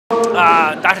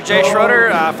Dr.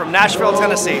 Schroeder from Nashville,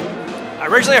 Tennessee. I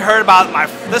originally heard about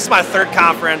this is my third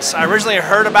conference. I originally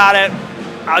heard about it.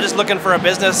 I was just looking for a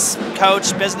business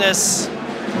coach, business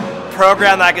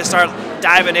program that I could start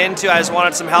diving into. I just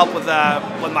wanted some help with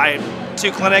my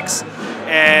 2 clinics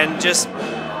and just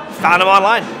found them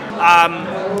online.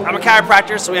 I'm a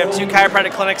chiropractor, so we have 2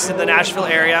 chiropractic clinics in the Nashville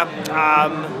area.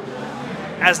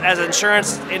 As the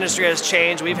insurance industry has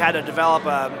changed, we've had to develop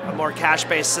a more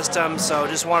cash-based system, so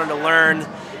just wanted to learn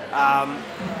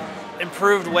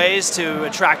improved ways to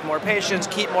attract more patients,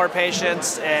 keep more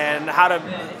patients, and how to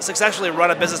successfully run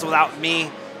a business without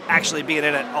me actually being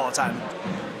in it all the time.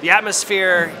 The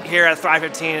atmosphere here at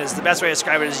Thrivetime is the best way to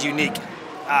describe it is unique.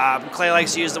 Clay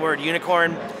likes to use the word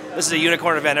unicorn. This is a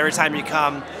unicorn event every time you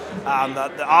come.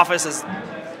 The office is,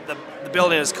 the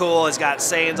building is cool. It's got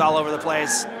sayings all over the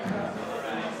place.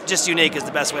 Just unique is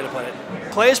the best way to put it.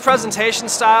 Clay's presentation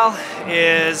style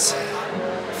is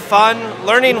fun,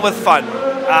 learning with fun.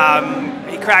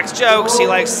 He cracks jokes. He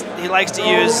likes to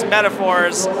use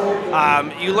metaphors.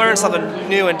 You learn something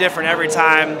new and different every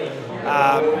time.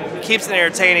 Keeps it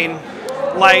entertaining,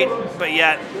 light, but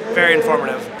yet very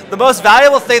informative. The most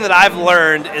valuable thing that I've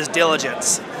learned is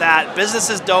diligence. That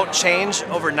businesses don't change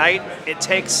overnight. It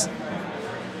takes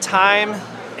time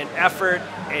and effort,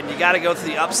 and you got to go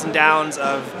through the ups and downs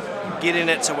of getting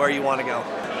it to where you want to go.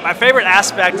 My favorite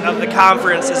aspect of the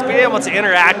conference is being able to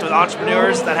interact with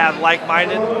entrepreneurs that have like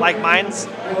minds,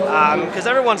 because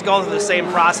everyone's going through the same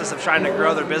process of trying to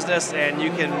grow their business, and you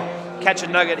can catch a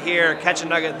nugget here, catch a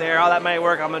nugget there. Oh, that might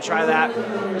work, I'm going to try that.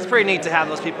 It's pretty neat to have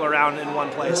those people around in one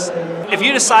place. If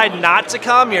you decide not to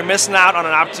come, you're missing out on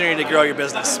an opportunity to grow your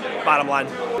business, bottom line.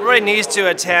 Everybody needs to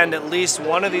attend at least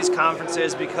one of these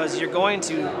conferences because you're going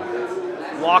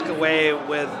to walk away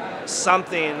with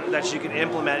something that you can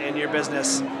implement in your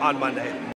business on Monday.